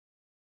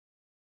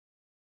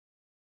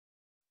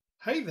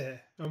Hey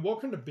there, and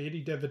welcome to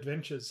Beardy Dev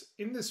Adventures.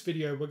 In this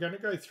video, we're going to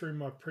go through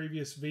my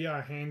previous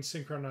VR hand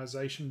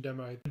synchronization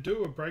demo and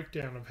do a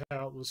breakdown of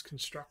how it was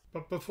constructed.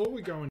 But before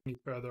we go any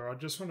further, I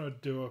just want to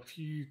do a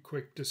few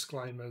quick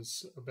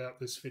disclaimers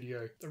about this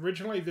video.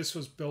 Originally, this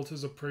was built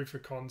as a proof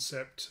of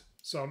concept,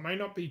 so it may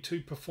not be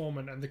too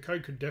performant and the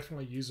code could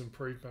definitely use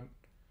improvement.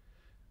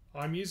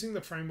 I'm using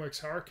the frameworks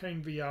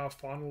Hurricane VR,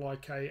 Final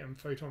IK, and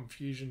Photon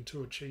Fusion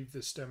to achieve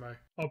this demo.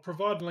 I'll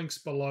provide links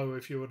below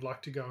if you would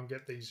like to go and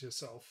get these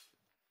yourself.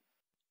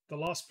 The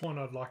last point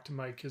I'd like to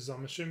make is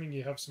I'm assuming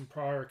you have some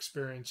prior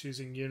experience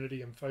using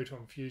Unity and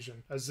Photon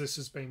Fusion, as this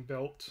has been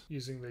built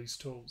using these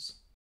tools.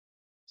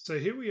 So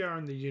here we are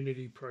in the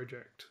Unity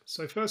project.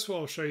 So first of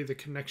all, I'll show you the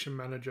connection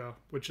manager,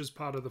 which is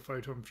part of the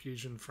Photon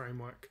Fusion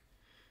framework.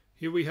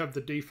 Here we have the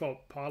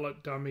default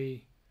pilot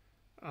dummy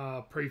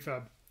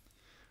prefab.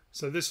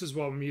 So this is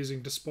what I'm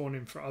using to spawn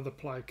in for other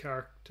player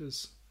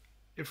characters.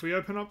 If we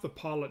open up the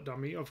pilot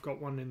dummy, I've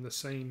got one in the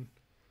scene.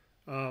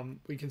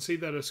 We can see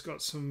that it's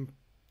got some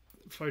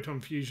Photon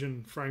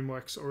Fusion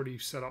frameworks already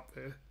set up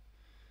there,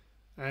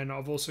 and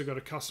I've also got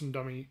a custom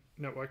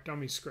network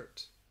dummy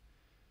script.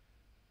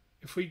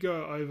 If we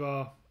go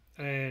over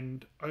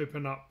and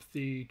open up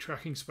the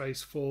tracking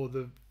space for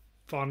the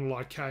Final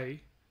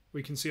IK,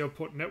 we can see I've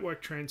put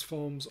network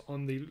transforms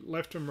on the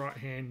left and right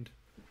hand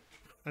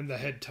and the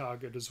head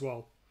target as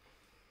well.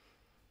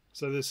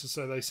 So this is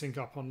so they sync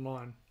up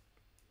online.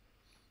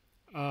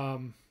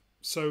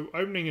 So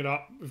opening it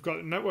up, we've got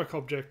a network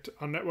object,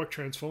 a network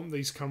transform.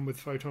 These come with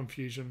Photon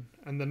Fusion.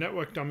 And the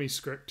network dummy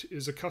script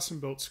is a custom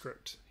built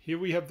script. Here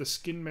we have the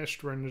skin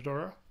meshed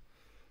renderer.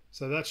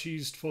 So that's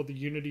used for the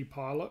Unity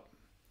pilot.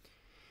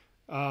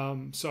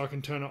 So I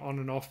can turn it on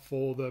and off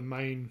for the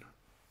main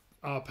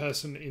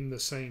person in the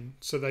scene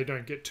so they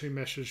don't get two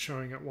meshes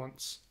showing at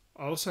once.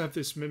 I also have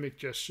this mimic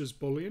gestures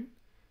boolean.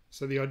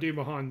 So the idea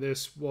behind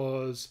this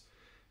was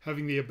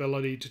having the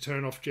ability to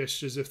turn off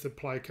gestures if the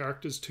player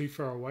character is too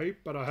far away,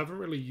 but I haven't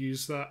really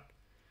used that.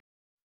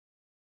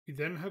 We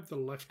then have the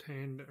left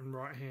hand and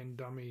right hand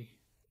dummy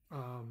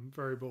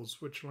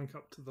variables, which link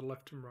up to the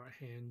left and right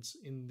hands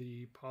in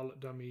the pilot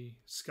dummy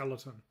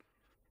skeleton.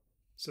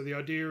 So the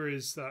idea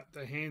is that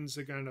the hands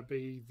are going to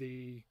be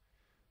the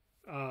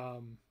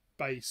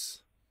base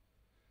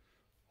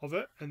of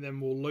it, and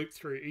then we'll loop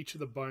through each of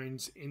the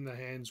bones in the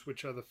hands,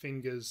 which are the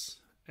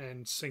fingers,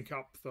 and sync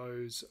up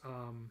those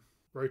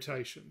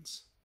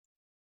rotations.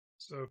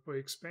 So if we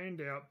expand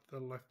out the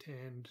left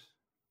hand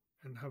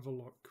and have a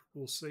look,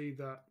 we'll see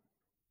that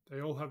they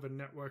all have a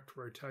networked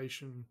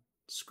rotation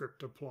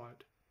script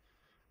applied.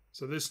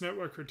 So this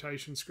network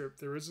rotation script,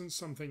 there isn't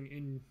something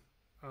in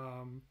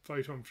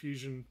Photon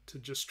Fusion to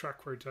just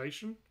track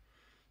rotation.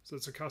 So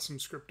it's a custom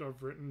script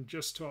I've written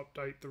just to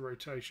update the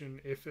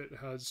rotation if it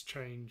has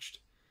changed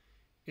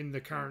in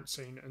the current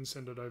scene and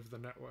send it over the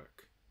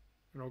network.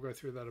 And I'll go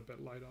through that a bit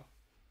later.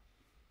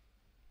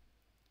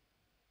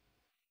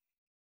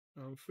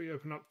 If we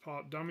open up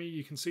part dummy,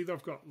 you can see that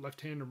I've got left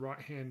hand and right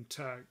hand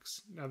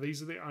tags. Now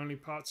these are the only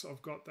parts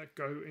I've got that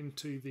go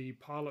into the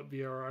pilot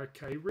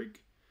VRIK rig.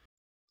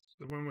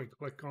 So when we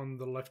click on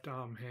the left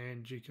arm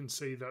hand, you can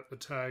see that the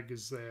tag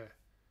is there,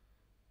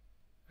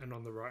 and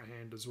on the right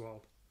hand as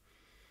well.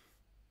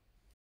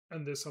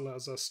 And this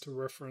allows us to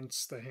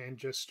reference the hand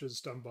gestures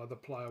done by the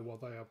player while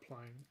they are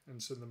playing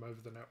and send them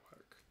over the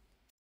network.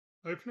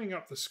 Opening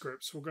up the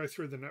scripts, we'll go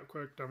through the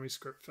network dummy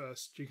script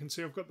first. You can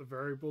see I've got the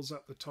variables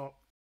at the top,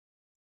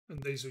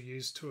 and these are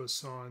used to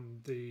assign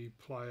the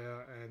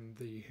player and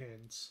the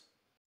hands.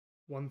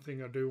 One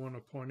thing I do want to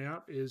point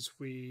out is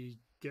we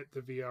get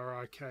the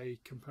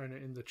VRIK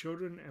component in the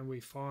children and we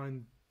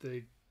find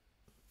the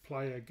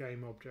player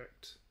game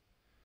object.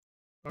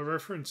 By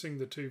referencing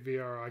the two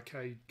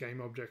VRIK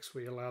game objects,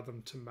 we allow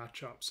them to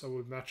match up. So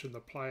we're matching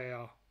the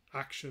player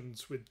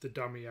actions with the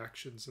dummy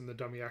actions, and the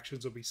dummy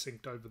actions will be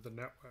synced over the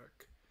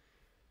network.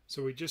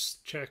 So we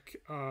just check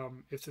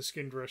if the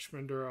skin mesh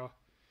renderer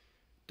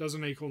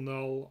doesn't equal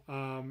null,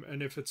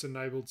 and if it's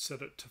enabled,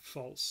 set it to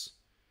false.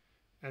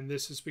 And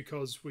this is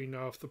because we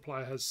know if the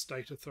player has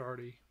state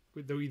authority.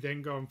 We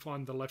then go and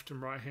find the left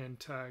and right hand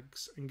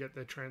tags and get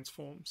their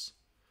transforms.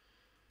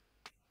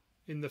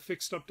 In the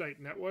fixed update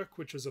network,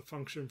 which is a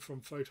function from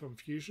Photon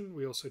Fusion,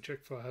 we also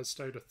check for has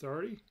state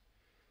authority.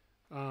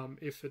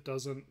 If it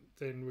doesn't,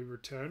 then we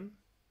return.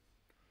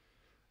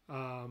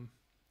 And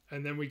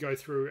then we go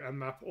through and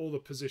map all the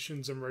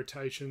positions and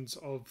rotations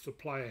of the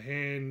player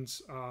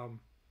hands,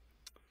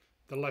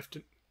 the left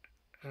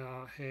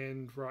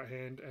hand, right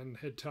hand, and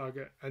head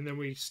target, and then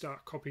we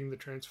start copying the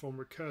transform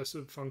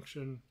recursive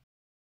function,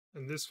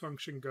 and this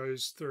function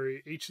goes through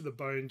each of the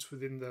bones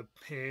within the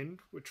hand,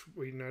 which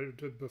we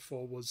noted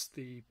before was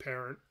the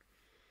parent,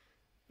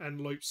 and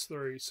loops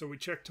through. So we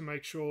check to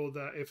make sure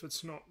that if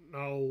it's not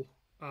null,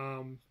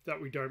 that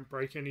we don't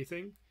break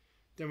anything.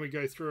 Then we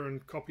go through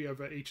and copy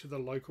over each of the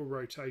local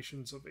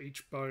rotations of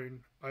each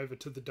bone over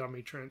to the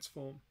dummy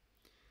transform.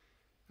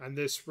 And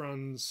this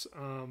runs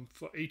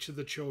for each of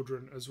the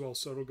children as well,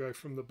 so it'll go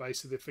from the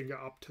base of their finger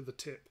up to the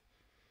tip.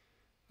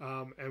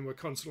 and we're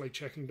constantly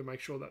checking to make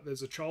sure that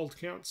there's a child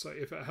count. So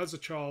if it has a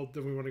child,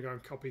 then we want to go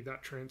and copy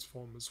that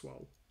transform as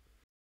well.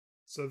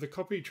 So the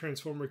copy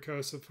transform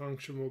recursive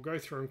function will go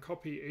through and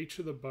copy each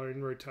of the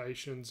bone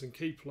rotations and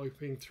keep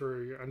looping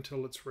through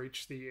until it's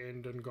reached the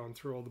end and gone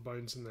through all the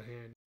bones in the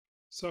hand.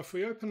 So if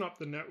we open up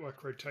the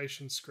network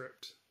rotation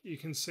script, you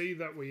can see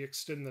that we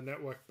extend the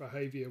network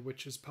behavior,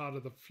 which is part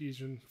of the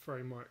Fusion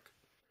framework.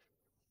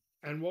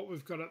 And what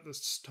we've got at the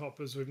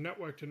top is we've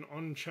networked an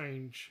on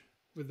change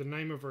with the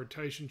name of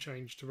rotation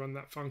change to run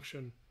that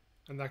function,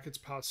 and that gets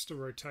passed to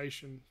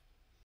rotation.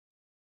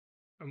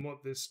 And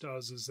what this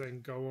does is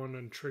then go on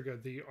and trigger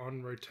the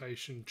on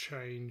rotation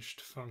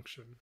changed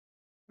function.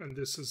 And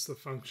this is the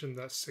function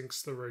that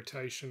syncs the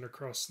rotation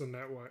across the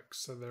network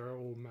so they're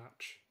all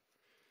match.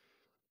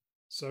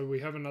 So we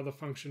have another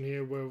function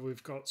here where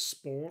we've got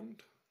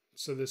spawned.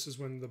 So this is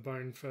when the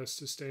bone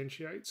first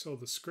instantiates, or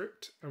the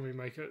script, and we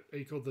make it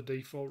equal the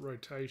default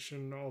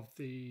rotation of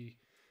the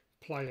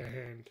player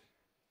hand.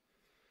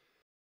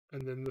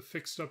 And then the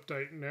fixed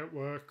update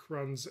network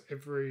runs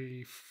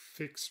every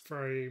fixed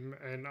frame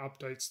and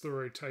updates the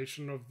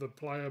rotation of the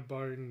player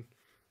bone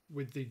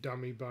with the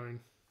dummy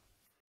bone.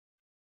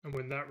 And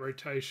when that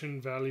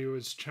rotation value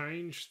is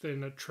changed,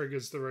 then it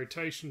triggers the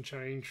rotation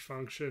change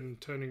function,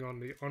 turning on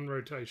the on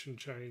rotation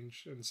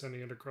change and sending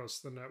it across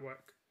the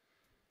network.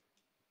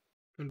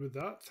 And with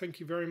that, thank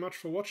you very much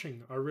for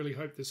watching. I really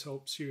hope this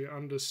helps you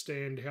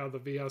understand how the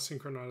VR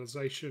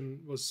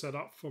synchronization was set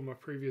up for my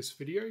previous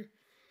video.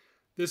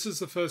 This is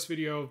the first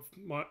video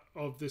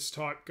of this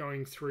type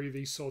going through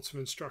these sorts of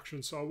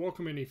instructions, so I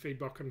welcome any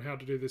feedback on how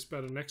to do this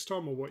better next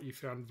time or what you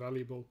found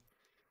valuable.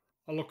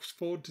 I look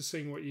forward to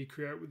seeing what you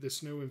create with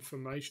this new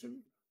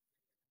information.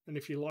 And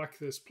if you like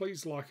this,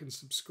 please like and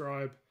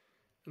subscribe,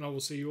 and I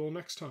will see you all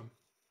next time.